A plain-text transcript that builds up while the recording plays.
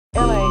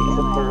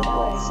a third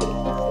world city.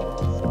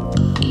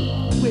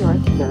 We are a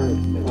third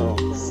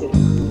world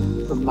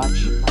city for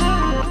much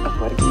of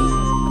what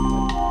exists.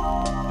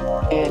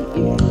 And if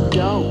you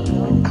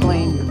don't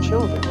claim your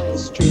children, the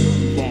streets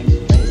and gangs are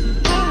raising.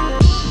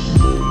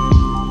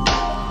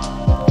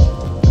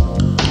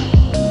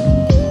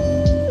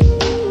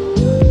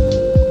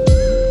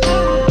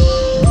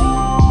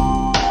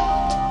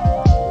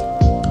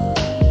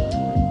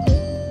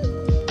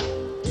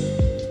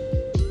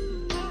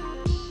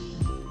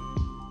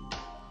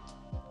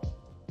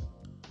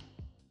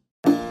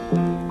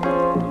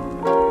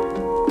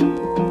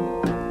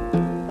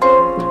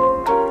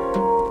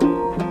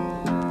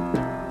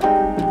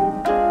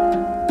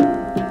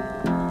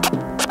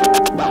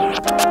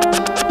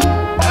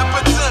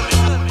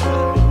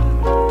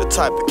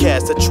 Type of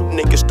cast that you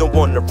niggas don't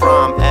wanna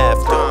rhyme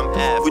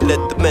after. We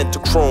let the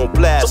mental chrome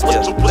blast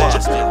ya.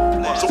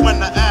 So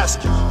when I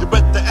ask you, you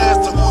better ask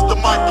who's the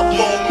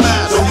microphone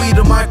master. So we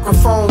the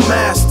microphone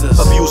masters.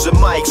 Abusing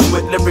mics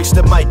with lyrics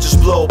that might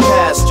just blow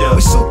past ya.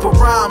 We super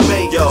rhyme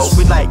makers. Yo,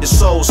 we like the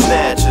soul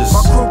snatchers.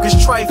 My crew is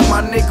trife,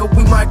 my nigga,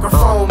 we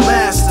microphone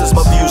masters.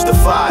 My views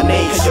defy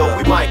nature, yo,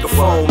 we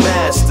microphone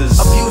masters.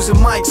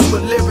 Abusing mics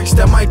with lyrics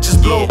that might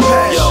just blow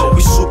past ya. Yo,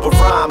 we super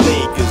rhyme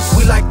makers.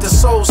 We like the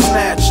soul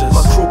snatchers.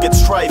 My crew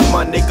gets trife,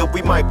 my nigga,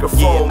 we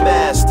microphone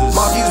masters.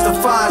 My views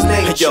defy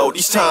nature. Yo,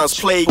 these times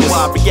plague us.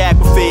 I react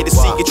with fear to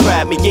see you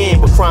trap me in.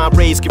 But crime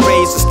rates get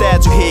raised, the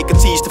stats you hear can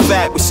teach the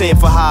fact we send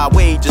for high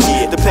wages.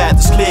 The path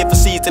is clear for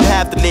seeds that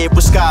have to live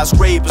with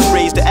skyscrapers.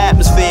 Raise the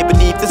atmosphere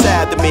beneath this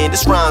abdomen.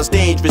 This rhyme's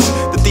dangerous.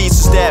 The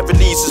thesis that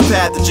releases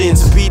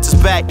pathogens and beats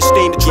us back to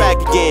stain the track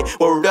again.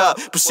 Word up,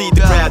 proceed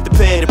to grab the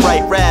pen and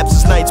write raps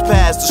as nights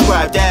pass,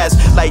 described as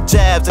like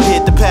jabs and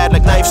hit the pad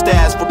like knife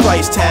stabs for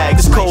price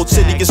tags. This cold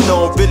city is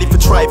known really for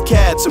trife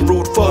cats and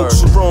rude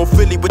folks who roam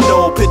Philly with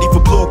no pity for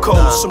blue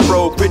coats. Some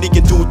rogue really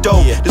can do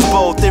dope. This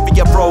bold theory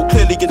I broke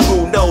clearly in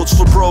true notes.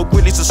 For broke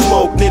willies to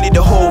smoke nearly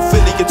the whole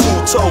Philly in two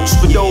toes.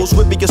 For those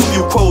with me, I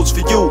spew quotes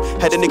for you.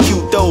 Had an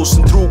acute dose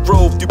and through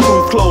growth you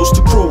prove close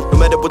to crew. No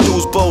matter what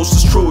dudes boast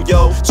is true,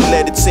 yo. So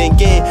let it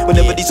sink in.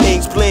 Whenever these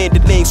inks blend, the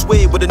links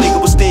with what a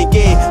nigga was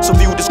thinking. So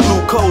view this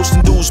glucose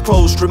and dudes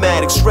post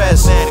dramatic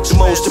stress. The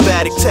most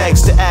dramatic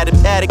text, the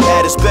addict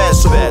at his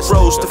best. So who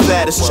grows the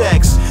fattest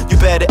checks? You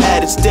better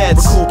add its debt,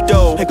 recoup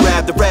dough, and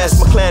grab the rest.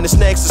 My clan is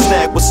next to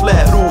snack what's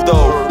left. Through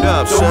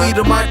though, so we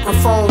the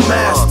microphone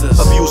masters.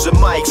 Abusing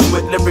mics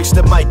with lyrics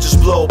that might just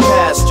blow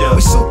past ya.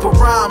 We super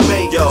rhyme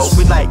makers. Yo,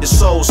 we like the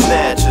soul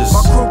snatchers.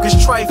 My crew is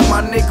trife,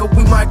 my nigga,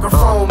 we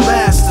microphone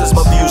masters.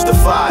 My views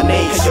defy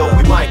nature, yo,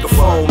 we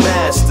microphone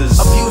masters.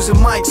 Abusing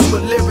mics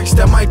with lyrics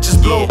that might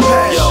just blow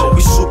past ya. Yo,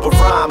 we super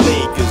rhyme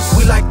makers.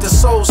 We like the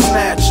soul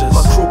snatchers.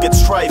 My crew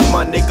gets trife,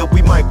 my nigga,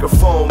 we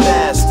microphone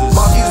masters.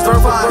 My views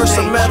defy verse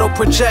of metal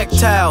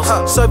projectiles.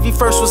 Serve you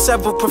first with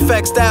several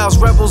perfect styles.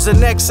 Rebels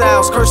and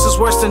exiles, curses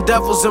worse than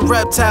devils and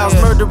reptiles.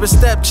 Murderous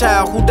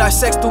stepchild who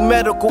dissects through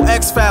medical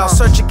X-Files.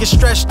 Searching gets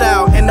stretched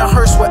out in a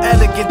hearse with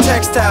elegant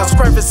textiles.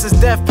 Crevices,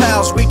 death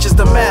pals, reaches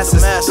the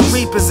masses. The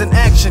reapers in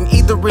action,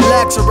 either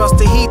relax or else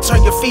the heat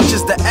turn your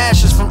features to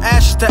ashes. From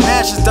ashes to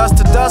ashes, dust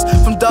to dust,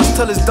 from dust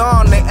till it's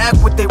dawn. They act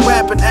what they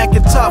rap and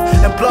acting tough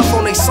and bluff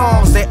on they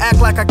songs. They act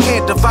like I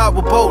can't divide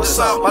with both.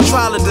 My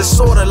trial of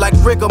disorder like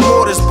rigor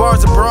mortis.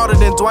 Bars are broader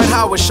than Dwight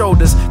Howard's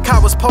shoulders.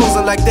 Cowards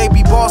posing like they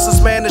be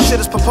bosses. Man, the shit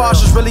is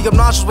preposterous. Really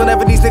obnoxious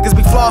whenever these niggas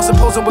be flossing,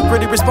 posing with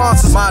gritty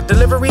responses. My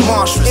delivery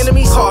monstrous,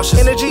 enemies cautious,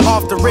 energy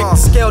off the Richter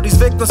scale. These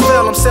victims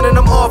fail, I'm sending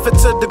them off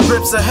into the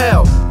grips of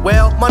hell.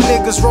 Well, my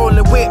niggas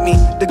rolling with me,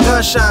 the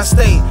Gunshine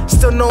State,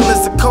 still known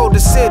as the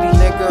coldest city,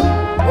 nigga.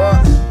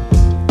 What?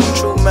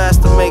 True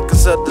master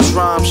makers of this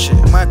rhyme shit.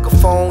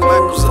 Microphone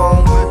users.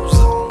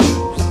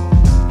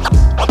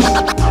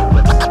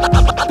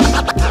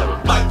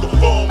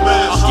 Microphone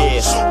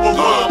master, super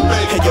rhyme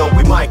maker. Hey yo,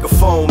 we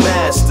microphone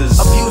masters.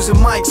 Abusing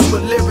mics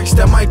with lyrics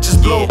that might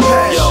just blow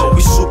past ya. Yo,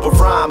 we super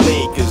rhyme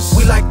makers.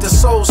 We like the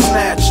soul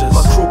snatchers.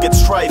 My crew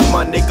gets trife,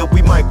 my nigga,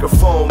 we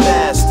microphone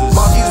masters.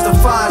 My views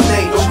defy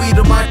nature, we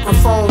the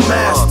microphone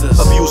masters.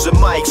 Abusing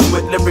mics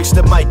with lyrics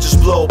that might just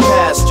blow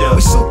past ya.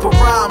 We super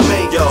rhyme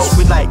makers. Yo,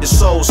 we like the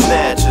soul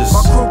snatchers.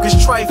 My crew is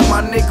trife,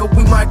 my nigga,